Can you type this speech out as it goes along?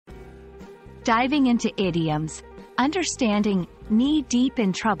Diving into idioms, understanding knee-deep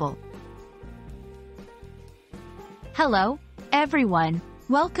in trouble. Hello, everyone.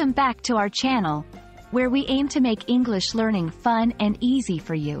 Welcome back to our channel, where we aim to make English learning fun and easy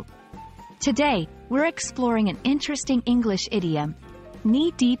for you. Today, we're exploring an interesting English idiom,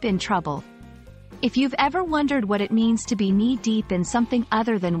 knee-deep in trouble. If you've ever wondered what it means to be knee-deep in something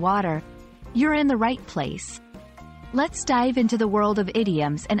other than water, you're in the right place. Let's dive into the world of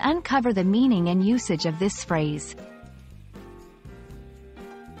idioms and uncover the meaning and usage of this phrase.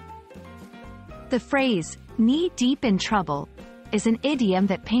 The phrase, knee-deep in trouble, is an idiom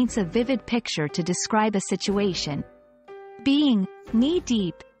that paints a vivid picture to describe a situation. Being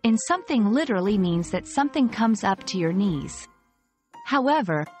knee-deep in something literally means that something comes up to your knees.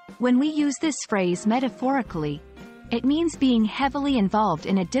 However, when we use this phrase metaphorically, it means being heavily involved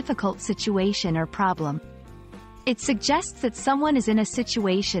in a difficult situation or problem. It suggests that someone is in a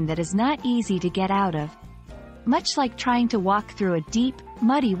situation that is not easy to get out of, much like trying to walk through a deep,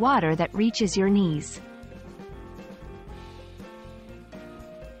 muddy water that reaches your knees.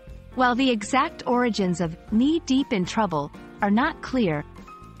 While the exact origins of knee-deep in trouble are not clear,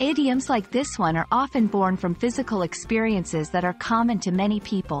 idioms like this one are often born from physical experiences that are common to many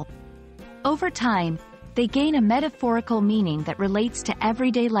people. Over time, they gain a metaphorical meaning that relates to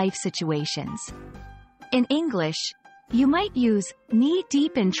everyday life situations. In English, you might use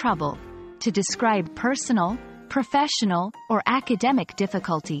knee-deep in trouble to describe personal, professional, or academic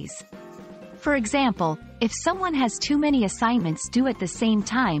difficulties. For example, if someone has too many assignments due at the same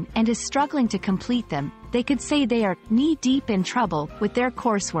time and is struggling to complete them, they could say they are knee-deep in trouble with their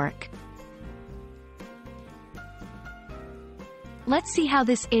coursework. Let's see how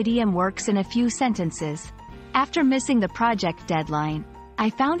this idiom works in a few sentences. After missing the project deadline, I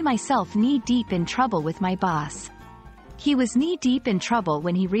found myself knee-deep in trouble with my boss. He was knee-deep in trouble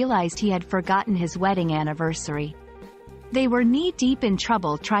when he realized he had forgotten his wedding anniversary. They were knee-deep in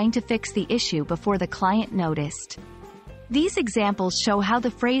trouble trying to fix the issue before the client noticed. These examples show how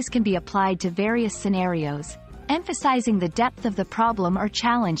the phrase can be applied to various scenarios, emphasizing the depth of the problem or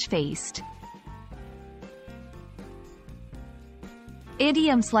challenge faced.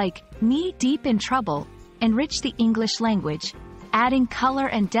 Idioms like knee-deep in trouble enrich the English language, adding color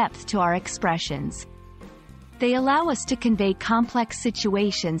and depth to our expressions. They allow us to convey complex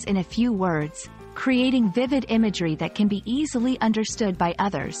situations in a few words, creating vivid imagery that can be easily understood by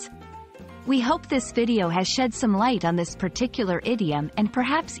others. We hope this video has shed some light on this particular idiom and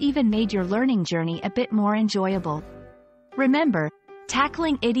perhaps even made your learning journey a bit more enjoyable. Remember,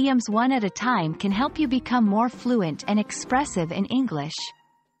 tackling idioms one at a time can help you become more fluent and expressive in English.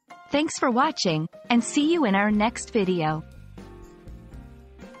 Thanks for watching, and see you in our next video.